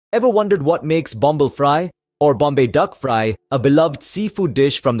Ever wondered what makes Bombil Fry or Bombay Duck Fry a beloved seafood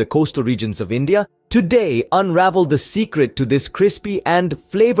dish from the coastal regions of India? Today, unravel the secret to this crispy and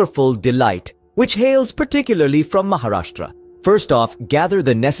flavorful delight, which hails particularly from Maharashtra. First off, gather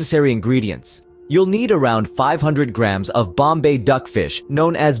the necessary ingredients. You'll need around 500 grams of Bombay duck fish,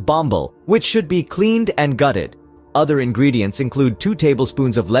 known as bombil, which should be cleaned and gutted. Other ingredients include 2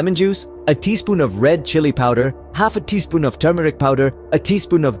 tablespoons of lemon juice, a teaspoon of red chili powder, half a teaspoon of turmeric powder, a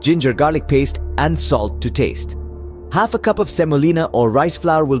teaspoon of ginger garlic paste, and salt to taste. Half a cup of semolina or rice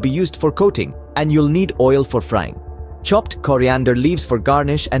flour will be used for coating, and you'll need oil for frying. Chopped coriander leaves for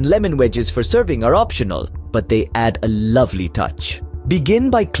garnish and lemon wedges for serving are optional, but they add a lovely touch. Begin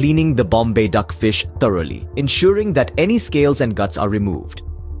by cleaning the Bombay duck fish thoroughly, ensuring that any scales and guts are removed.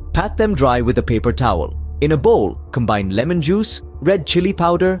 Pat them dry with a paper towel. In a bowl, combine lemon juice, red chili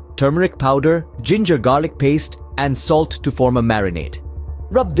powder, turmeric powder, ginger garlic paste, and salt to form a marinade.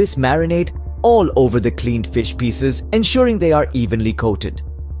 Rub this marinade all over the cleaned fish pieces, ensuring they are evenly coated.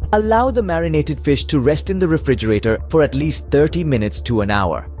 Allow the marinated fish to rest in the refrigerator for at least 30 minutes to an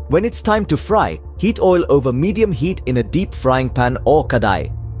hour. When it's time to fry, heat oil over medium heat in a deep frying pan or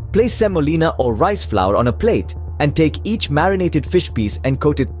kadai. Place semolina or rice flour on a plate and take each marinated fish piece and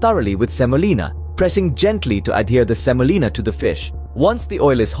coat it thoroughly with semolina, pressing gently to adhere the semolina to the fish. Once the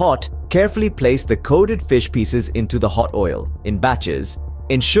oil is hot, carefully place the coated fish pieces into the hot oil in batches,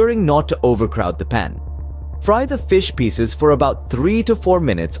 ensuring not to overcrowd the pan. Fry the fish pieces for about 3 to 4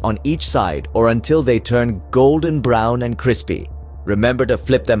 minutes on each side or until they turn golden brown and crispy. Remember to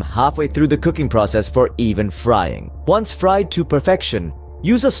flip them halfway through the cooking process for even frying. Once fried to perfection,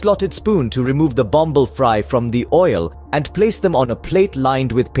 use a slotted spoon to remove the bombil fry from the oil and place them on a plate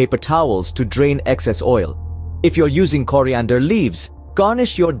lined with paper towels to drain excess oil. If you're using coriander leaves,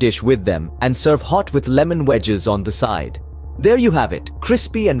 garnish your dish with them and serve hot with lemon wedges on the side. There you have it,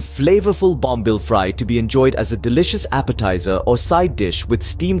 crispy and flavorful bombil fry to be enjoyed as a delicious appetizer or side dish with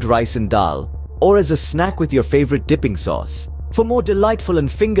steamed rice and dal, or as a snack with your favorite dipping sauce. For more delightful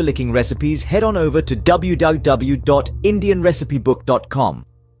and finger-licking recipes, head on over to www.indianrecipebook.com.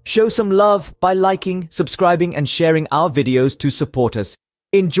 Show some love by liking, subscribing, and sharing our videos to support us.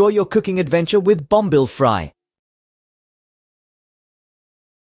 Enjoy your cooking adventure with Bombil Fry.